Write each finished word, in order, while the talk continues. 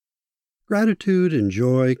Gratitude and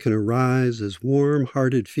joy can arise as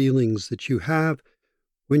warm-hearted feelings that you have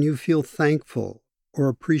when you feel thankful or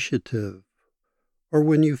appreciative, or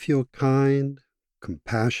when you feel kind,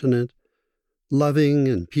 compassionate, loving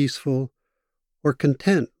and peaceful, or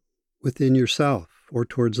content within yourself or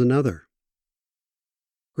towards another.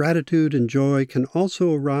 Gratitude and joy can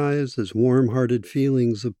also arise as warm-hearted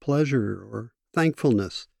feelings of pleasure or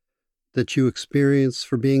thankfulness that you experience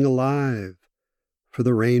for being alive, for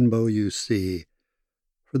the rainbow you see,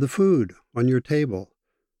 for the food on your table,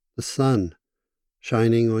 the sun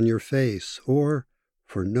shining on your face, or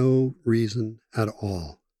for no reason at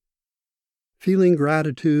all. Feeling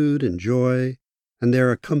gratitude and joy and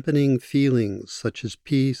their accompanying feelings such as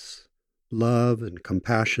peace, love, and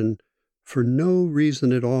compassion for no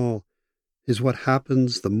reason at all is what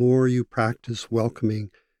happens the more you practice welcoming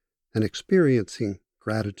and experiencing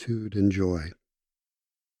gratitude and joy.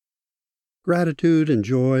 Gratitude and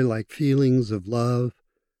joy, like feelings of love,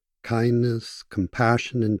 kindness,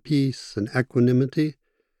 compassion, and peace and equanimity,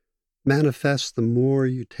 manifest the more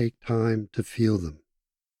you take time to feel them.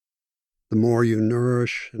 The more you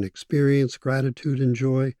nourish and experience gratitude and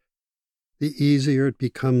joy, the easier it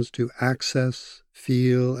becomes to access,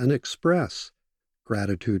 feel, and express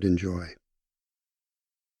gratitude and joy.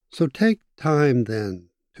 So take time then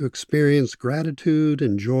to experience gratitude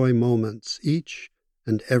and joy moments each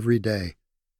and every day.